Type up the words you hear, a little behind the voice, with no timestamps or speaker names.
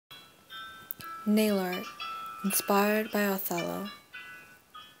Nail art, inspired by Othello.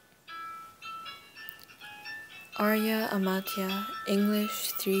 Arya Amatya,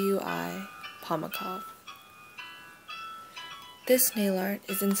 English 3UI, Pomakov. This nail art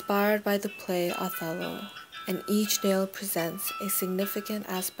is inspired by the play Othello, and each nail presents a significant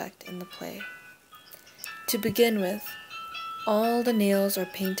aspect in the play. To begin with, all the nails are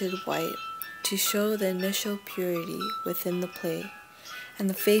painted white to show the initial purity within the play, and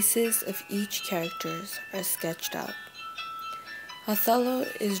the faces of each characters are sketched out. Othello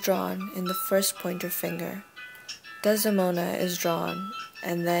is drawn in the first pointer finger. Desdemona is drawn,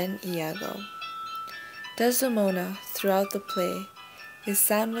 and then Iago. Desdemona, throughout the play, is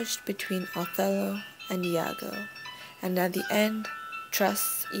sandwiched between Othello and Iago, and at the end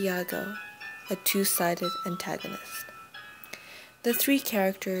trusts Iago, a two-sided antagonist. The three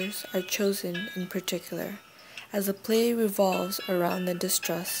characters are chosen in particular, as the play revolves around the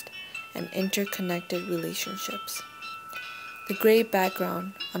distrust and interconnected relationships. The gray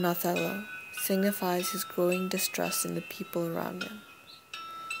background on Othello signifies his growing distrust in the people around him.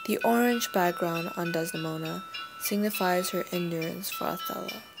 The orange background on Desdemona signifies her endurance for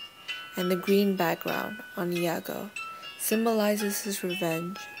Othello, and the green background on Iago symbolizes his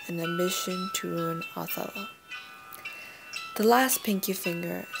revenge and ambition to ruin Othello. The last pinky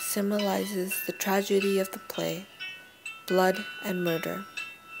finger symbolizes the tragedy of the play, blood and murder.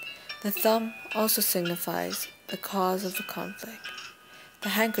 The thumb also signifies the cause of the conflict, the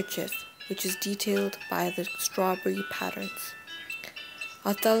handkerchief, which is detailed by the strawberry patterns.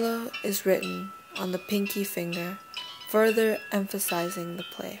 Othello is written on the pinky finger, further emphasizing the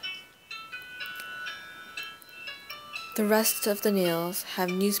play. The rest of the nails have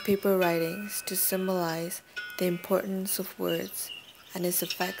newspaper writings to symbolize the importance of words and its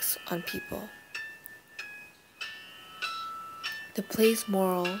effects on people. The play's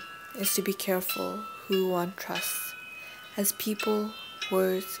moral is to be careful who one trusts, as people,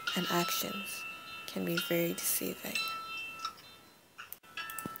 words, and actions can be very deceiving.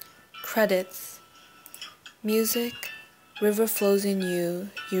 Credits: Music, River Flows in You,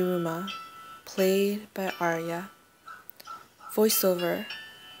 Yiruma, played by Arya. Voiceover,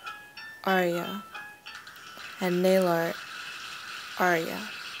 Arya. And nail art, Arya.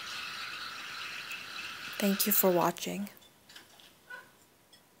 Thank you for watching.